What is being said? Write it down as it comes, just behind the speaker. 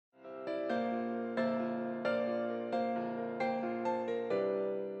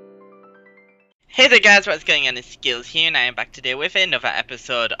Hey there guys, what's going on? It's Skiddles here, and I am back today with another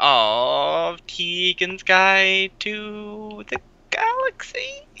episode of Teagan's Guide to the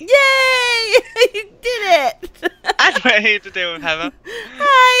Galaxy. Yay! You did it! And we're here today with Heather,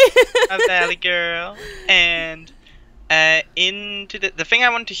 Hi! a Valley girl, and into the thing I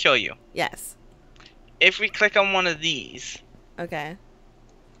want to show you. Yes. If we click on one of these, Okay.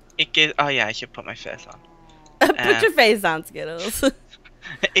 it gives. Oh yeah, I should put my face on. Put your face on, Skittles.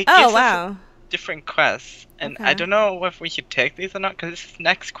 It Oh, gives wow. us different quests, and I Okay. don't know if we should take these or not, because this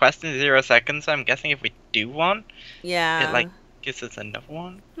next quest is 0 seconds, so I'm guessing if we do one, Yeah. it like gives us another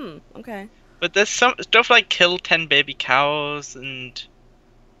one. Okay. But there's some stuff like kill 10 baby cows, and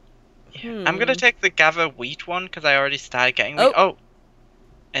yeah. I'm gonna take the gather wheat one because I already started getting wheat. Oh,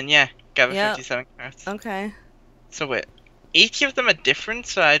 and yeah, gather Yep. 57 carrots. Okay. So wait, each of them are different,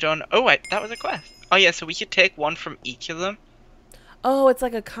 so I don't. Oh wait, that was a quest. Oh yeah, so we should take one from each of them. Oh, it's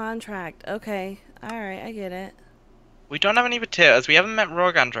like a contract. Okay. Alright, I get it. We don't have any potatoes. We haven't met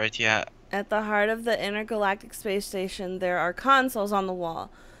rogue androids yet. At the heart of the intergalactic space station, there are consoles on the wall.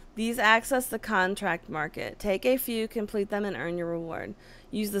 These access the contract market. Take a few, complete them, and earn your reward.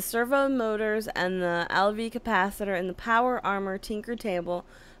 Use the servo motors and the LV capacitor in the power armor tinker table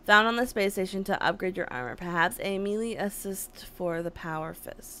found on the space station to upgrade your armor. Perhaps a melee assist for the power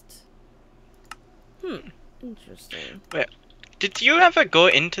fist. Interesting. Wait, did you ever go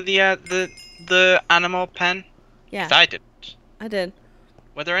into the animal pen? Yeah, 'Cause I didn't. I did.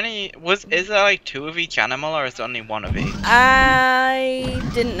 Were there any? Is there like 2 of each animal, or is there only 1 of each? I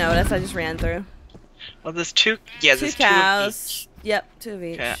didn't notice. I just ran through. Well, there's 2. Yeah, there's 2 of cows. each. Yep, 2 of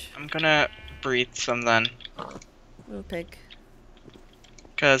each. Okay, I'm gonna breed some then, Little pig.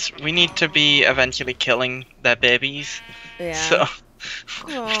 because we need to be eventually killing their babies. Yeah. So,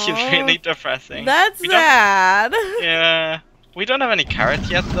 which is Aw. really depressing. That's We don't- sad. Yeah, we don't have any carrots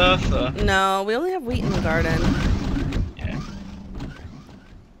yet though, so No, we only have wheat in the garden. yeah.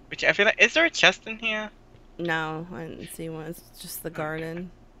 Which I feel like, is there a chest in here? No, I didn't see one. It's just the garden.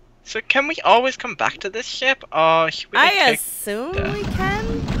 So can we always come back to this ship, or should we like, I take? assume the- we can.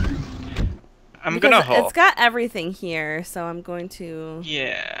 I'm Because gonna hold. it's got everything here, so I'm going to.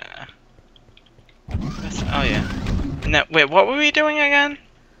 Yeah. Oh yeah. No, wait, what were we doing again?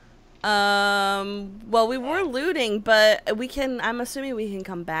 Well, we were looting, but we can. I'm assuming we can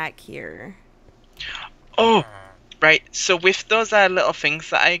come back here. Oh, right. So with those little things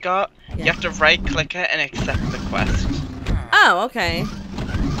that I got, you Yeah. have to right click it and accept the quest. Oh, okay.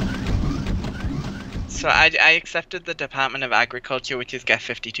 So I accepted the Department of Agriculture, which is get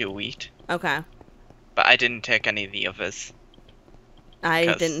 52 wheat, Okay. but I didn't take any of the others. I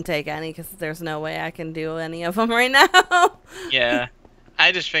 'Cause- didn't take any because there's no way I can do any of them right now. Yeah.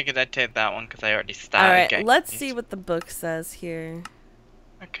 I just figured I'd take that one because I already started All right, getting let's these. see what the book says here.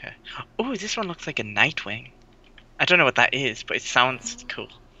 Okay. Oh, this one looks like a Nightwing. I don't know what that is, but it sounds cool.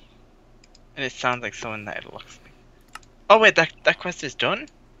 And it sounds like someone that it looks like. Oh wait, that quest is done?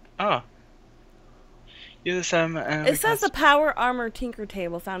 Oh. Use some. It says the power armor tinker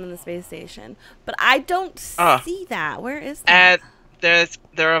table found in the space station, but I don't Oh. see that. Where is that?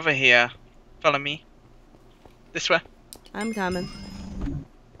 They're over here. Follow me. This way. I'm coming.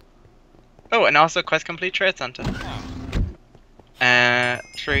 Oh, and also quest complete trade center.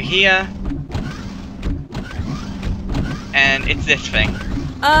 Through here. And it's this thing.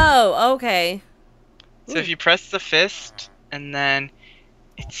 Oh, okay. So if you press the fist, and then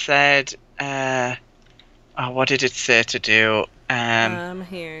it said, oh, what did it say to do?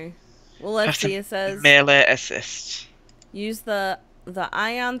 Here. Well, let's have some see. It says melee assist. use the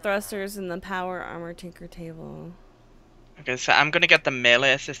ion thrusters in the power armor tinker table. Okay, so I'm gonna get the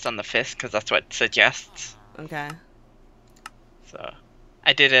melee assist on the fist because that's what it suggests. Okay. So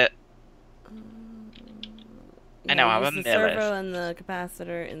I did it. I know, I'm use a the melee. servo and the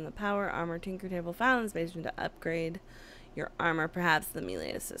capacitor in the power armor tinker table found in the space station to upgrade your armor. Perhaps the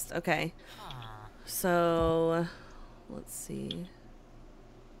melee assist. Okay. So, let's see.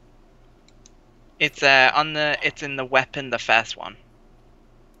 It's it's in the weapon, the first one.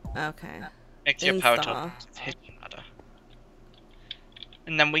 Okay. Makes your power Install. tool hit harder.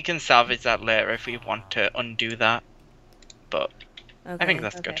 And then we can salvage that later if we want to undo that. But Okay. I think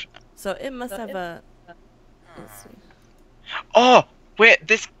that's good. So it must have a. Let's see. Oh wait,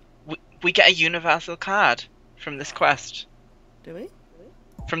 we get a universal card from this quest Do we?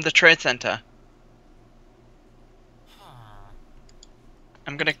 from the trade center.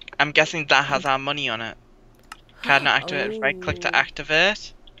 I'm guessing that has our money on it. Card not activated. Right click to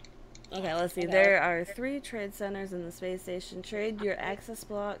activate. Okay, let's see. There are 3 trade centers in the space station. Trade your access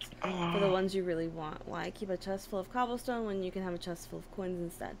blocks for the ones you really want. Why keep a chest full of cobblestone when you can have a chest full of coins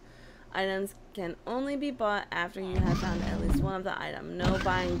instead? Items can only be bought after you have found at least one of the item. No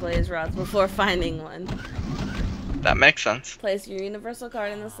buying blaze rods before finding one. That makes sense. Place your universal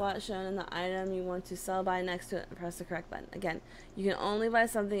card in the slot shown in the item you want to sell by next to it and press the correct button. Again, you can only buy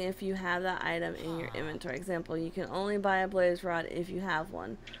something if you have that item in your inventory. Example, you can only buy a blaze rod if you have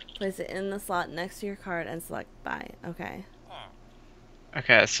one. Place it in the slot next to your card and select buy. Okay.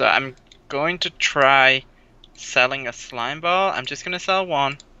 Okay, so I'm going to try selling a slime ball. I'm just going to sell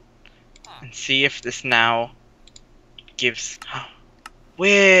one and see if this now gives...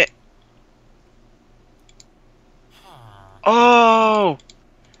 Wait! Oh!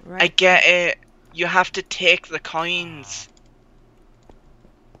 Right. I get it. You have to take the coins.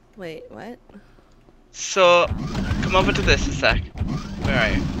 Wait, what? So, come over to this a sec. Where are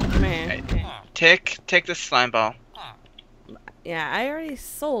you? Come here. Right. Okay. Take this slime ball. Yeah, I already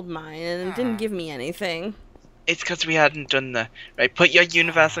sold mine and it didn't give me anything. It's because we hadn't done the... Right, put your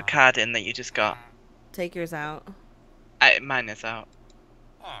universal card in that you just got. Take yours out. Mine is out.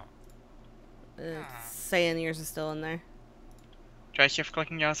 It's saying yours is still in there. Try shift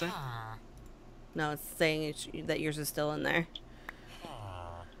clicking yours in. No, it's saying that yours is still in there.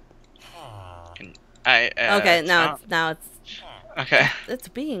 Okay, now it's Okay. it's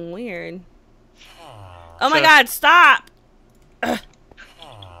being weird. Oh my god, stop! Ugh.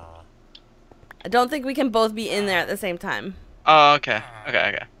 I don't think we can both be in there at the same time. Oh, okay.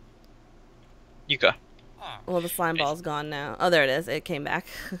 Okay. You go. Well, the slime ball's gone now. Oh, there it is. It came back.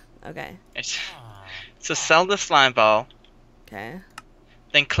 Okay. So sell the slime ball. Okay.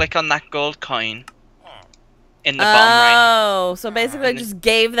 Then click on that gold coin in the bottom right. Oh, so basically I just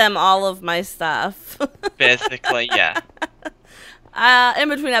gave them all of my stuff. Basically, yeah. In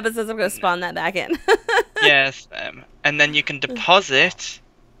between episodes, I'm going to spawn that back in. Yes. And then you can deposit.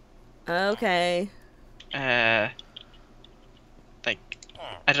 Okay. Like,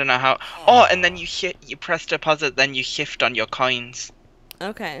 I don't know how. Oh, and then you press deposit, then you shift on your coins.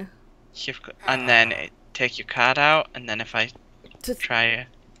 Okay. Shift, and then take your card out, and then if I try it,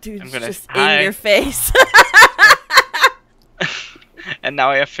 dude, I'm gonna just in your face. And now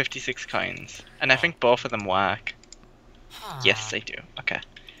I have 56 coins, and I think both of them work. Yes, they do. Okay.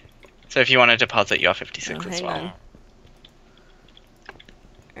 So if you want to deposit your 56 as well.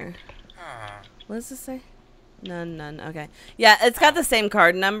 What does this say? None. Okay. Yeah, it's got the same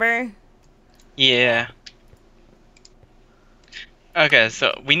card number. Yeah. Okay,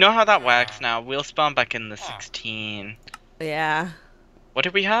 so we know how that works now. We'll spawn back in the 16. Yeah. What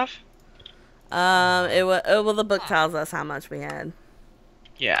did we have? Well, the book tells us how much we had.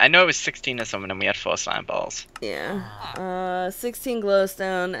 Yeah, I know it was 16 or something, and we had 4 slime balls. Yeah. 16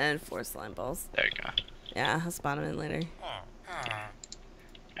 glowstone and 4 slime balls. There we go. Yeah, I'll spawn them in later.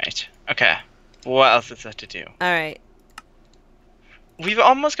 Right. Okay. What else is there to do? Alright. We've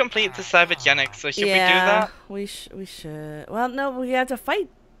almost completed the cybergenics, so should we do that? We should. Well, no, we have to fight,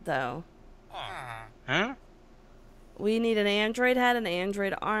 though. Huh? We need an android head, an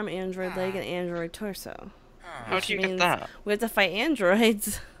android arm, android leg, and android torso. How do you get that? We have to fight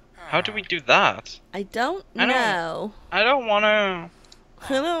androids. How do we do that? I don't know. I don't wanna. I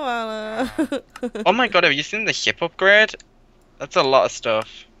don't wanna. Oh my god, have you seen the ship upgrade? That's a lot of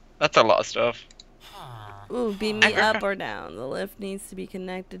stuff. Ooh, beam me up or down. The lift needs to be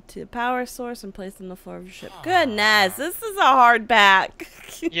connected to a power source and placed on the floor of your ship. Goodness, this is a hard pack.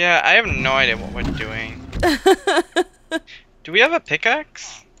 Yeah, I have no idea what we're doing. Do we have a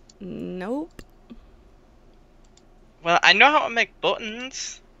pickaxe? Nope. Well, I know how to make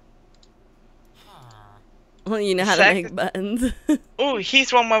buttons. Well, you know how to make buttons. Oh,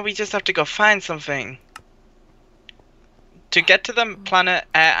 here's one where we just have to go find something. To get to the planet,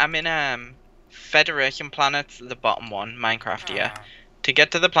 I'm in Federation Planets, the bottom one, Minecraft here. To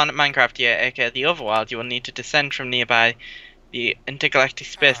get to the planet Minecraft here, aka the overworld, you will need to descend from nearby the intergalactic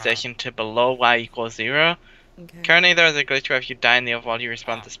space station to below y=0. Okay. Currently there is a glitch where if you die in the overworld, you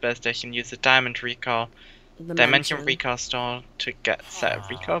respawn to the space station. Use the dimension recall stall to get set a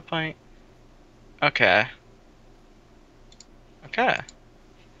recall point. Okay. I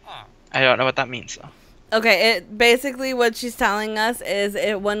don't know what that means though. Okay, it basically what she's telling us is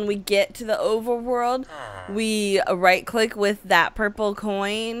when we get to the overworld, we right click with that purple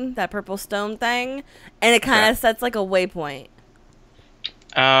coin, that purple stone thing, and it kind of sets like a waypoint.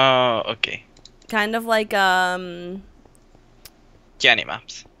 Oh, okay. Kind of like Journey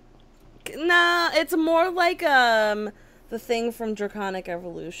maps. Nah, it's more like the thing from Draconic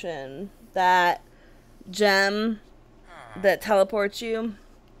Evolution, that gem that teleports you.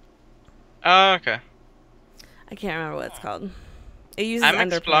 Oh, okay. I can't remember what it's called. It uses I'm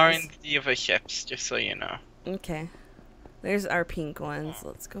underplays. exploring the other ships, just so you know. Okay. There's our pink ones.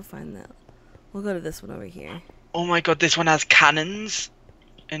 Let's go find that. We'll go to this one over here. Oh my god, this one has cannons.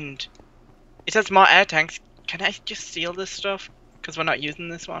 And it has more air tanks. Can I just steal this stuff? Because we're not using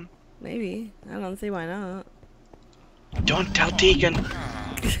this one. Maybe. I don't see why not. Don't tell Teagan.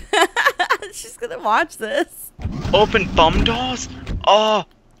 She's gonna watch this. Open bomb doors? Oh,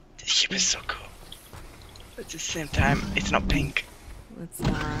 this ship is so cool. But at the same time, it's not pink. It's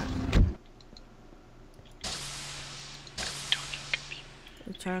not.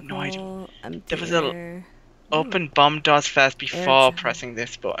 Charcoal, No idea. empty There was air. Open bomb doors first before pressing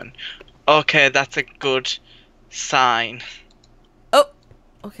this button. Okay, that's a good sign. Oh!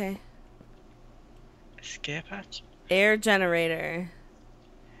 Okay. Escape hatch? Air generator.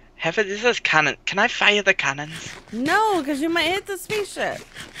 Heather, this is cannon. Can I fire the cannons? No, because you might hit the spaceship.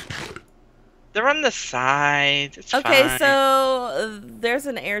 They're on the side. It's Okay, fine. so there's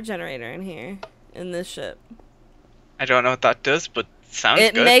an air generator in here, in this ship. I don't know what that does, but sounds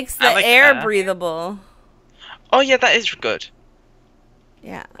It good. makes the I like air that. breathable. Oh yeah, that is good.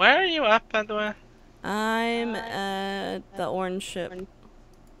 Yeah. Where are you at, by the way? I'm at the orange ship.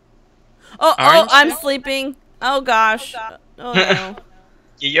 Oh, Orange I'm ship? sleeping. Oh gosh. Oh no.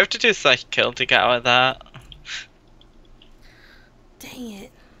 Yeah, you have to do a psych kill to get out of that. Dang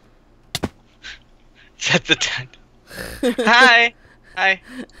it. Set the tent. Hi! Hi.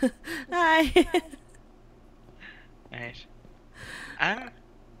 Hi. Right.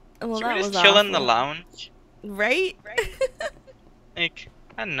 Well, Should that we was just chill in the awful. lounge? Right? Like,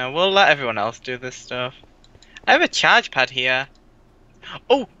 I don't know, we'll let everyone else do this stuff. I have a charge pad here.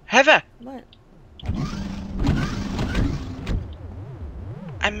 Oh, Heather! What?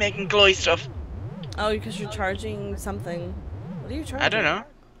 I'm making glowy stuff. Oh, because you're charging something. What are you charging? I don't know.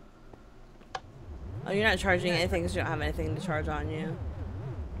 Oh, you're not charging anything because you don't have anything to charge on you.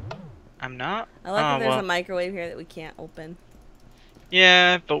 I'm not? I like that there's well. a microwave here that we can't open.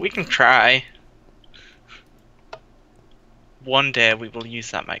 Yeah, but we can try. One day we will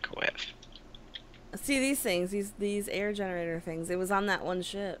use that microwave. See these things, these air generator things. It was on that one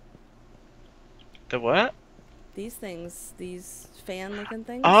ship. The what? These things, these fan-looking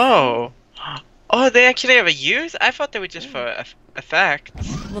things. Oh! Oh, they actually have a use? I thought they were just for effects.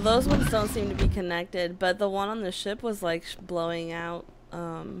 Well, those ones don't seem to be connected, but the one on the ship was like blowing out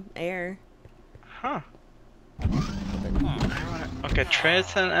air. Huh. Okay, trade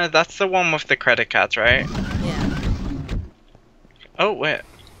center. That's the one with the credit cards, right? Yeah. Oh, wait.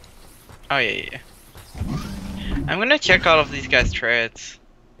 Oh, yeah. I'm gonna check all of these guys' trades.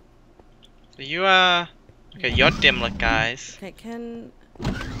 So you are... Okay, you're dimlet guys. Okay, can...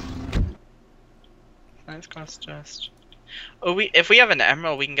 Let's cost just... Oh, if we have an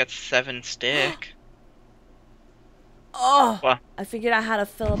emerald, we can get 7 steak. Oh! What? I figured out how to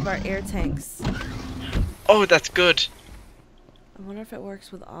fill up our air tanks. Oh, that's good. I wonder if it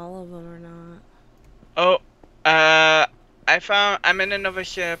works with all of them or not. Oh, I'm in another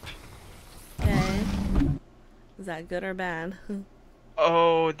ship. Okay. Is that good or bad?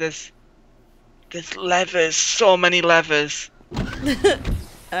 Oh, there's levers, so many levers.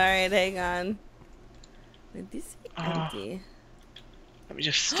 Alright, hang on. Wait, these seem empty. Let me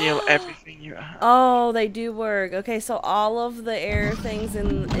just steal everything you have. Oh, they do work. Okay, so all of the air things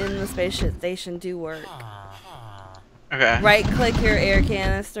in the spaceship station do work. Okay. Right click your air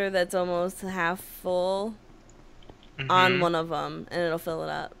canister that's almost half full on one of them and it'll fill it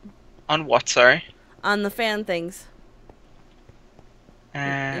up. On what, sorry? On the fan things. You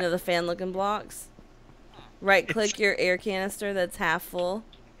Uh, know, the fan looking blocks. Right click your air canister that's half full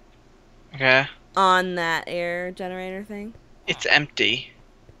okay. on that air generator thing. It's empty.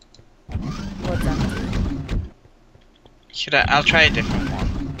 What's empty? I'll try a different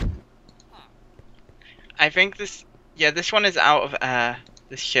one. I think this one is out of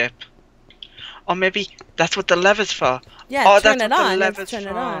this ship. Or maybe that's what the lever's for. Yeah, Oh, turn that's it what the on. lever's Let's turn it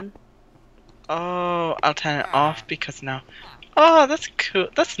for. on. Oh, I'll turn it off because now. Oh, that's cool.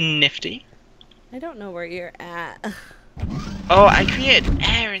 That's nifty. I don't know where you're at. Oh, I created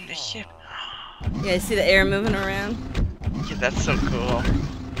air in the ship. Yeah, you see the air moving around? Yeah, that's so cool.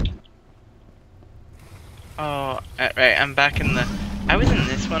 Oh, right, I'm back in the... I was in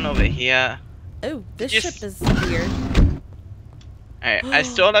this one over here. Oh, this Just- ship is weird. Alright, I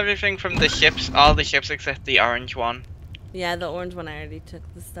stole everything from the ships, all the ships except the orange one. Yeah, the orange one I already took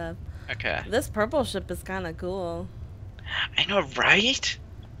the stuff. Okay. This purple ship is kind of cool. I know, right?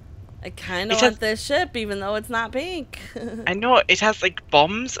 I kind It of has- want this ship, even though it's not pink. I know, it has like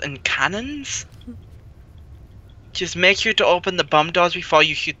bombs and cannons. Just make sure to open the bomb doors before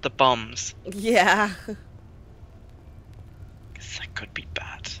you shoot the bombs. Yeah. Because that could be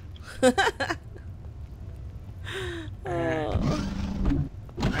bad.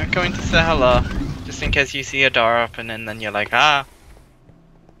 going to say hello, just in case you see a door open and then you're like, ah.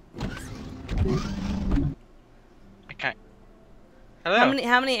 I can't. Hello.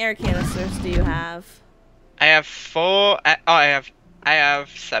 How many air canisters do you have? I have 4. Oh, I have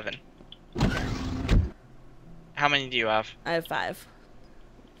 7. How many do you have? I have 5.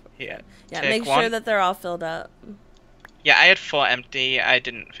 Here. Yeah, take make one. sure that they're all filled up. Yeah, I had 4 empty. I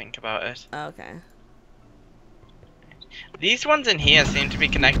didn't think about it. Okay. These ones in here seem to be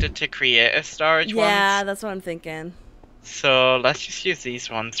connected to creative storage ones. Yeah, that's what I'm thinking. So let's just use these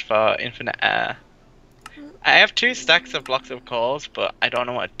ones for infinite air. I have 2 stacks of blocks of coals, but I don't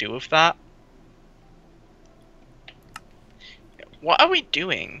know what to do with that. What are we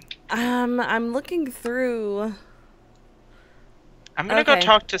doing? I'm looking through. I'm gonna go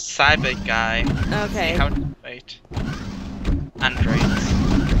talk to Cyber Guy. Okay. See how wait. Androids.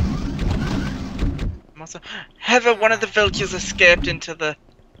 I'm also Heather, one of the villagers escaped into the.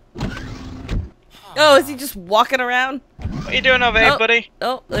 Oh, is he just walking around? What are you doing over here, buddy?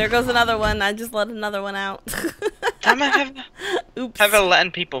 Oh, there goes another one. I just let another one out. Damn it, Heather. Oops. Heather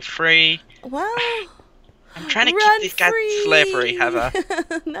letting people free. Well. I'm trying to keep these guys in slavery, Heather.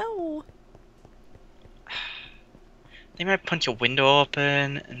 No. They might punch a window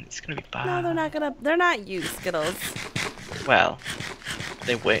open, and it's gonna be bad. No, they're not gonna. They're not you, Skiddles. Well,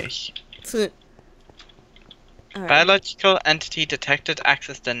 they wish. Right. Biological entity detected.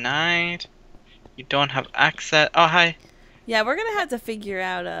 Access denied. You don't have access. Oh, hi. Yeah, we're gonna have to figure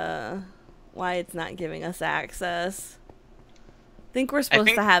out why it's not giving us access. I think we're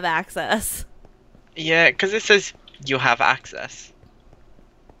supposed to have access. Yeah, because it says you have access.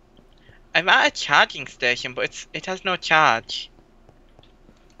 I'm at a charging station, but it has no charge.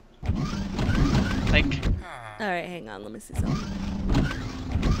 Like. Alright, hang on, let me see something.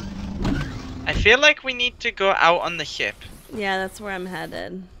 I feel like we need to go out on the ship. Yeah, that's where I'm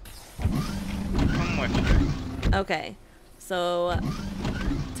headed. Come with me. Okay, so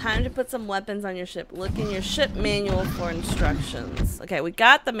time to put some weapons on your ship. Look in your ship manual for instructions. Okay, we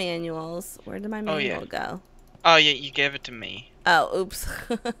got the manuals. Where did my manual go? Oh yeah, you gave it to me. Oh, oops.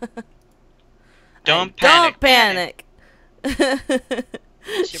 Don't panic. Don't panic.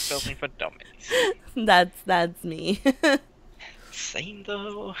 Shipbuilding for dummies. That's me. Same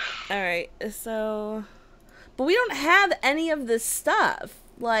though. Alright, so... But we don't have any of this stuff.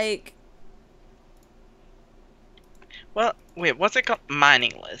 Like... Well, wait, what's it called?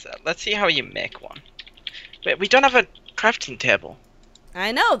 Mining laser. Let's see how you make one. Wait, we don't have a crafting table.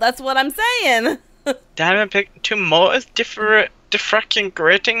 I know, that's what I'm saying. Diamond pick, 2 motors, diffraction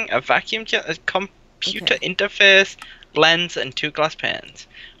grating, a vacuum jet, a computer interface, lens, and 2 glass panes.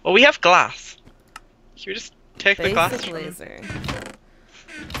 Well, we have glass. Should we just take the glass Basic laser.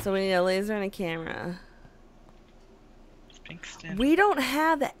 So we need a laser and a camera. We don't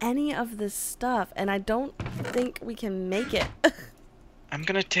have any of this stuff, and I don't think we can make it. I'm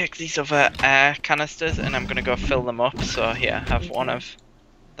gonna take these other air canisters and I'm gonna go fill them up. So here, have one of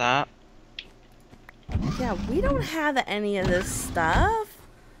that. Yeah, we don't have any of this stuff.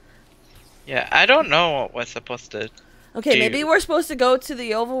 Yeah, I don't know what we're supposed to Okay, do. maybe we're supposed to go to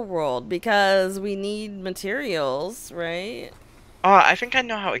the overworld because we need materials, right? Oh, I think I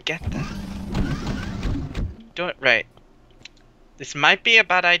know how to get there. Right. This might be a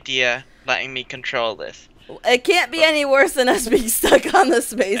bad idea, letting me control this. It can't be any worse than us being stuck on the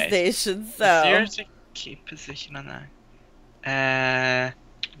space station, so... 0 to keep position on that.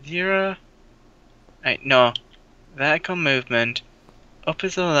 0... Right, no. Vertical movement. Up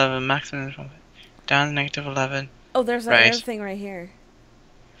is 11, maximum is 1. Down is negative 11. Oh, there's another thing right here.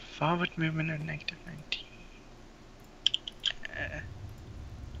 Forward movement of negative 19.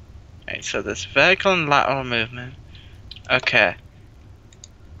 Right, so there's vertical and lateral movement. Okay.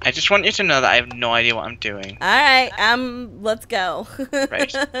 I just want you to know that I have no idea what I'm doing. Alright, let's go.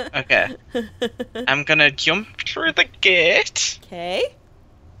 Right, okay. I'm gonna jump through the gate. Okay.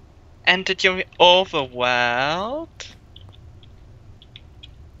 Enter jump overworld.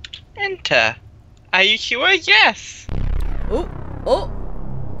 Enter. Are you sure? Yes. Oh.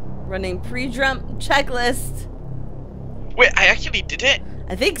 Running pre-jump checklist. Wait, I actually did it.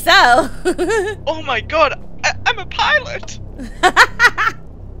 I think so. Oh my god, I'm a pilot.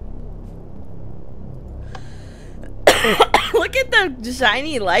 Look at the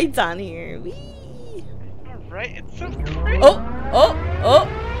shiny lights on here. Whee! Alright, it's so great. Oh.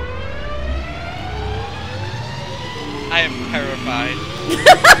 I am terrified.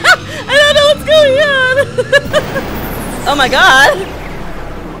 I don't know what's going on. Oh my god.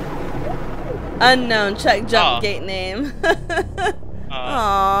 Unknown, check jump gate name.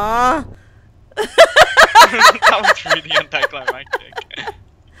 Aww. That was really anticlimactic.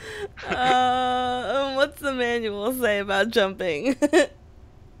 about jumping. What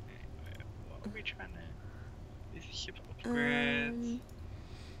are we trying to... These are ship upgrades.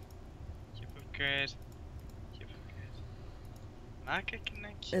 Ship upgrade. Ship upgrade. Market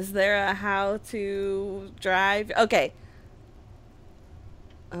connection. Is there a how to drive? Okay.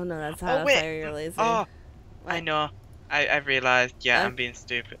 Oh no, that's how to fire your laser. Oh, What? I know. I realized. Yeah, I'm being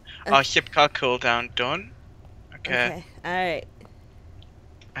stupid. Oh, Okay. ship car cooldown done. Okay. Alright.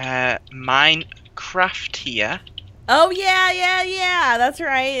 Minecraft here. Oh yeah. That's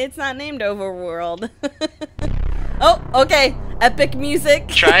right. It's not named Overworld. Oh, okay. Epic music.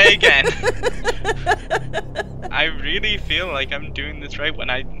 Try again. I really feel like I'm doing this right when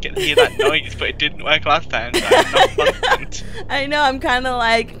I hear that noise, but it didn't work last time. So I'm not confident. I know. I'm kind of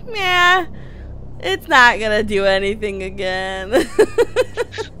like, yeah. It's not gonna do anything again.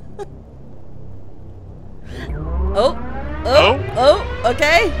 Oh,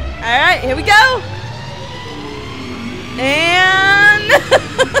 okay. Alright, here we go. And...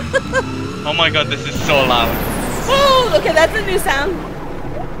 Oh my god, this is so loud. Woo! Okay, that's a new sound.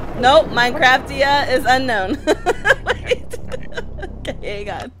 Nope, Minecraftia is unknown. Wait. Okay, hang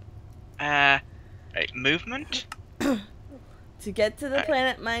on. Right, movement? To get to the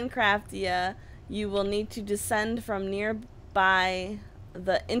planet Minecraftia, you will need to descend from nearby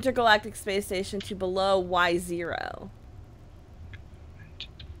the intergalactic space station to below Y0.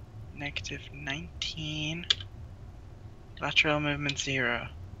 Negative 19. Lateral movement 0.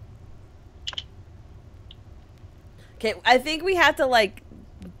 Okay, I think we have to like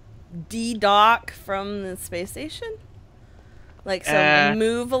de-dock from the space station. Like, so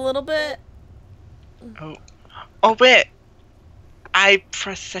move a little bit. Oh wait! I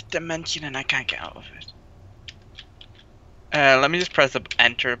pressed set dimension and I can't get out of it. Let me just press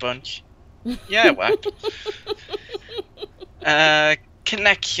enter a bunch. Yeah, it worked.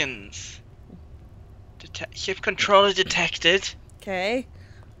 Connections. Ship controller detected. Okay.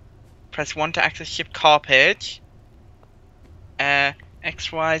 Press 1 to access ship car page.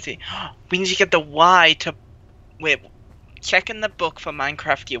 X, Y, Z. We need to get the Y to... Wait, check in the book for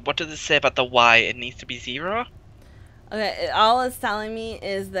Minecraft here. What does it say about the Y? It needs to be 0? Okay, all it's telling me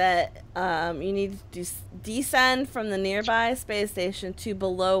is that you need to descend from the nearby space station to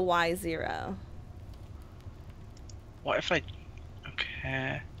below Y0. What if I...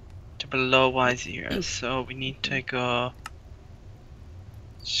 Okay... To below Y0. So we need to go...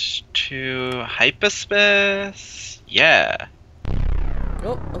 to hyperspace? Yeah.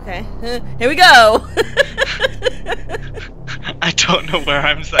 Oh, okay. Here we go! I don't know where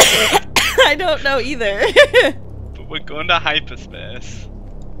I'm saying. I don't know either. But we're going to hyperspace.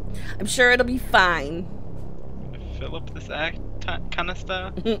 I'm sure it'll be fine. Fill up this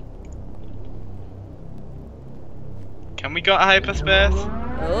canister. Can we go to hyperspace?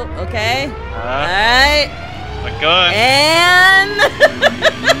 Oh, okay. Alright. We're going. And...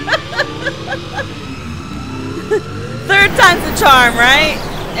 Third time's the charm, right?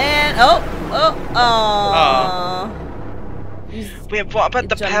 And... Oh. Wait, what about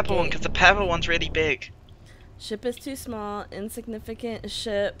the pebble one? Because the pebble one's really big. Ship is too small. Insignificant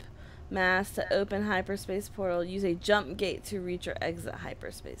ship mass to open hyperspace portal. Use a jump gate to reach or exit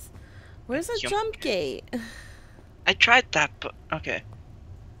hyperspace. Where's a jump gate? I tried that, but... Okay.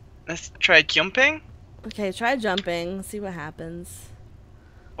 Let's try jumping. Okay, try jumping. See what happens.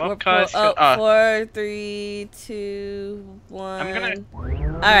 What cars? 4, 3, 2, 1. I'm gonna...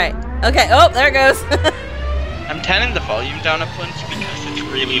 Alright. Okay. Oh, there it goes. I'm turning the volume down a bunch because it's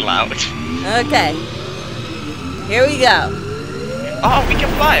really loud. Okay. Here we go. Oh, we can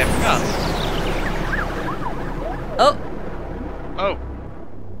fly. I forgot. Oh.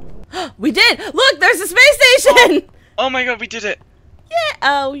 We did! Look, there's a space station! Oh my god, we did it! Yeah.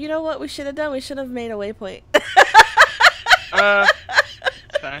 Oh, you know what we should have done? We should have made a waypoint.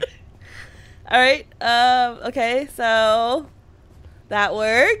 Fine. Alright, okay, so... That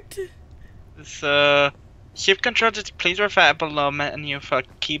worked. So... Ship control, just please refer to below menu for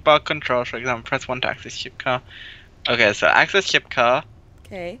keyboard control. For example, press 1 to access ship car. Okay, so access ship car.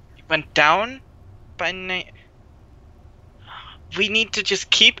 Okay. It went down by... We need to just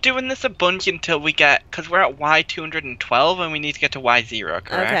keep doing this a bunch until we get... Because we're at Y212 and we need to get to Y0,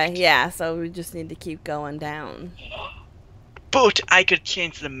 correct? Okay, yeah, so we just need to keep going down. But I could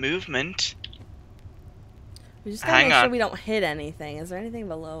change the movement. We just gotta make sure we don't hit anything. Is there anything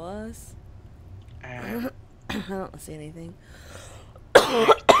below us? I don't see anything.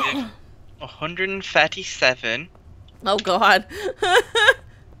 137. Oh god.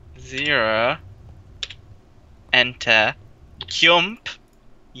 0. Enter. Jump.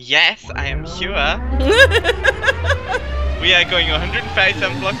 Yes, I am sure. We are going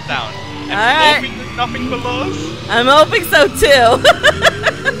 137 blocks down. And Alright. hoping there's nothing below us. I'm hoping so too.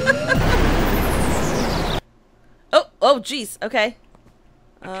 Oh, jeez. Okay.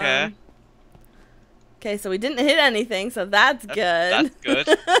 Okay. Okay, so we didn't hit anything, so that's good. That's good.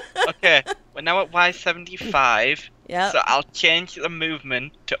 Okay, we're now at Y75. Yep. So I'll change the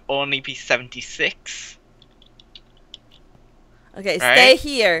movement to only be 76. Okay, Right? stay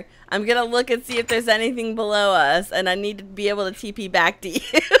here. I'm gonna look and see if there's anything below us, and I need to be able to TP back to you.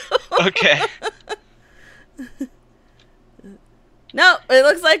 Okay. No, it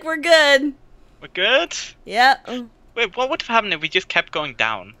looks like we're good. We're good? Yep. Wait, what would have happened if we just kept going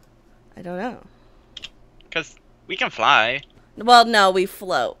down? I don't know. Because we can fly. Well, no, we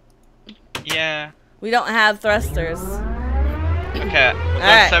float. Yeah. We don't have thrusters. Okay, we're going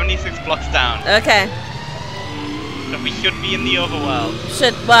Alright. 76 blocks down. Okay. So we should be in the overworld.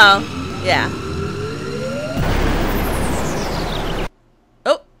 Well, yeah.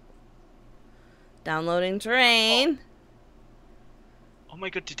 Oh. Downloading terrain. Oh my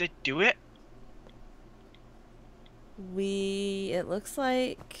god, did I do it? It looks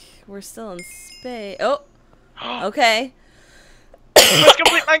like we're still in space. Oh. Okay. Let's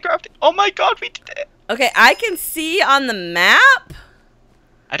complete Minecraft. Oh my god, we did it. Okay, I can see on the map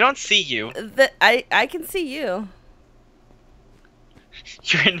I don't see you. that I can see you.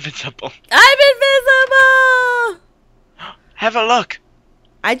 You're invisible. I'm invisible! Have a look.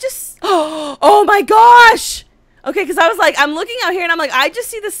 I just... Oh my gosh! Okay, because I was like, I'm looking out here and I'm like, I just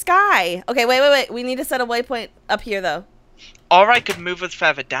see the sky. Okay, wait. We need to set a waypoint up here, though. Or I could move us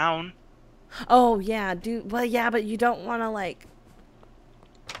further down. Oh, yeah, dude. Well, yeah, but you don't want to, like...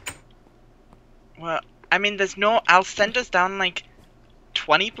 Well, I mean, there's no... I'll send us down, like,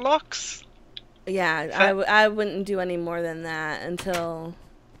 20 blocks? Yeah, I wouldn't do any more than that until...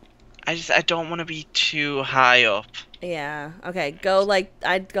 I don't want to be too high up. Yeah, okay, go, like,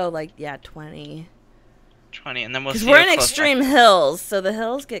 I'd go, like, yeah, 20. 20, and then we'll see. Because we're in how close extreme hills, so the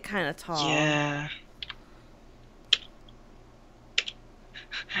hills get kind of tall. Yeah.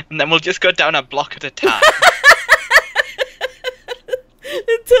 And then we'll just go down a block at a time.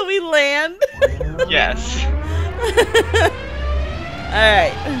 Until we land. Yes.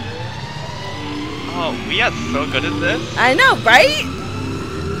 Alright. Oh, we are so good at this. I know, right?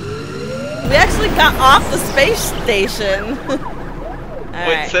 We actually got off the space station.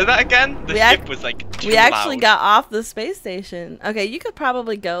 Wait, say that again? The ship was like too We actually loud. got off the space station. Okay, you could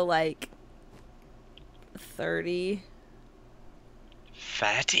probably go like 30.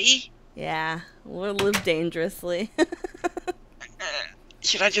 30? Yeah, we'll live dangerously.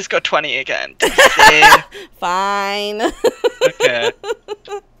 Should I just go 20 again? Fine. Okay.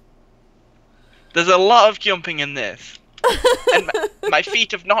 There's a lot of jumping in this. And my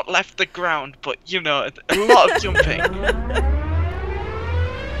feet have not left the ground, but you know, a lot of jumping. Okay.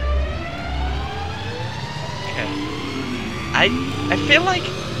 I feel like,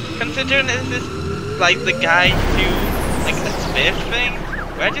 considering this is like the guide to like a space thing,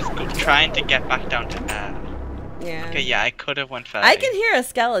 we're just trying to get back down to Earth. Yeah. Okay, yeah, I could have went further. I can hear a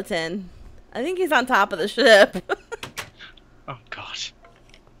skeleton. I think he's on top of the ship. Oh god.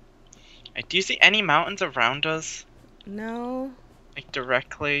 Do you see any mountains around us? No. Like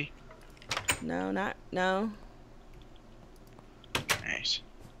directly? No. Right.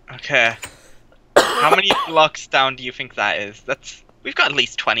 Okay. How many blocks down do you think that is? We've got at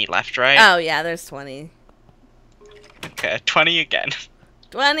least 20 left, right? Oh, yeah, there's 20. Okay, 20 again.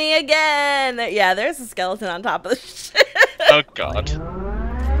 20 again! Yeah, there's a skeleton on top of the ship. Oh god.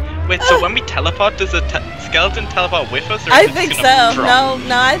 Wait, so when we teleport, does a skeleton teleport with us? Or I is it think just so. gonna drop?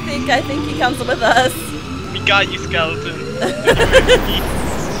 No, I think he comes with us. We got you, skeleton.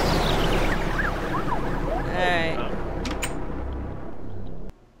 Alright.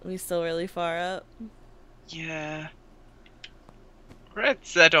 We still really far up. Yeah. We're at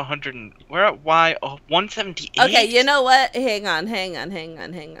Z100. We're at Y178. Okay, you know what? Hang on.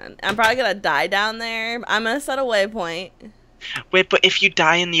 I'm probably gonna die down there. I'm gonna set a waypoint. Wait, but if you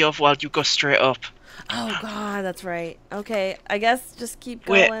die in the overworld, you go straight up. Oh god, that's right. Okay, I guess just keep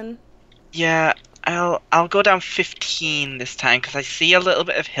Wait. going. Yeah, I'll go down 15 this time because I see a little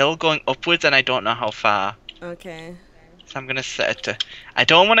bit of hill going upwards and I don't know how far. Okay. So I'm gonna set it to. I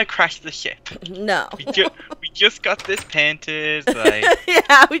don't want to crash the ship. No. We just got this painted. Like.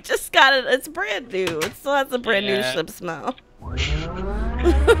 Yeah, we just got it. It's brand new. It still has a brand new ship smell.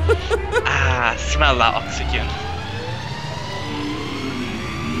 Ah, smell that oxygen.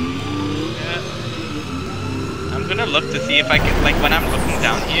 Yeah. I'm gonna look to see if I can, like, when I'm looking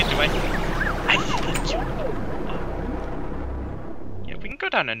down here, I see the jump. Oh. Yeah, we can go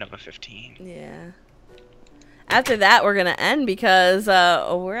down another 15. Yeah. After that, we're gonna end because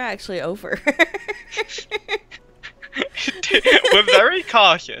we're actually over. We're very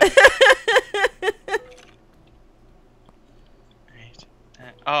cautious. Right.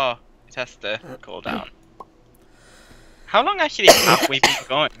 Oh, it has to cool down. How long actually have we been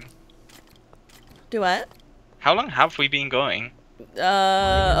going? Do what? How long have we been going?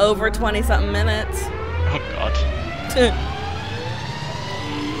 Over 20-something minutes. Oh god.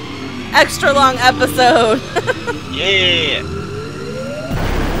 Extra long episode. Yeah.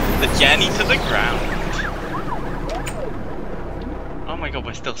 The journey to the ground. Oh my god,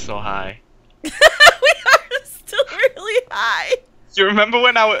 we're still so high. We are still really high. Do you remember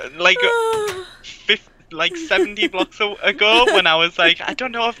when I was like 70 blocks ago when I was like, I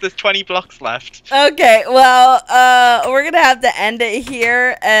don't know if there's 20 blocks left. Okay, well, we're gonna have to end it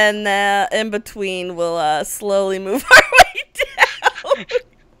here, and in between we'll slowly move our way down.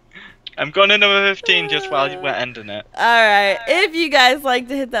 I'm going to number 15 just while we're ending it. Alright, if you guys like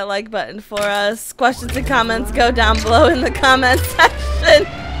to hit that like button for us, questions and comments, go down below in the comments section.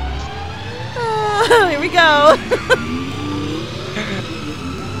 Here we go.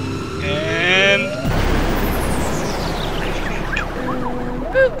 And...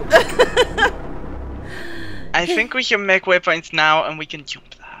 boop. I think we can make waypoints now and we can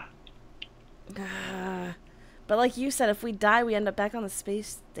jump that. But like you said, if we die, we end up back on the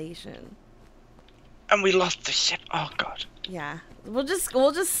space station. And we lost the ship. Oh god. Yeah, we'll just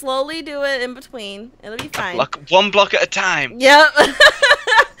slowly do it in between. It'll be fine. One block at a time. Yep.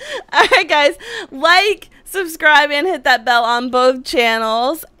 Alright guys, like, subscribe, and hit that bell on both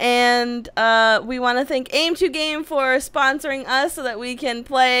channels. And we want to thank Aim2Game for sponsoring us so that we can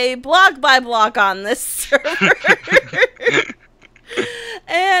play block by block on this server.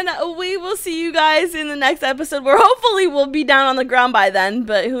 And we will see you guys in the next episode, where hopefully we'll be down on the ground by then,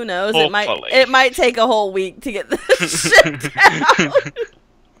 but who knows? Hopefully. It might take a whole week to get this shit down.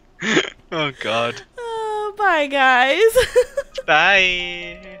 Oh god. Oh, bye guys.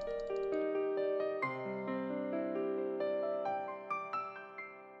 Bye.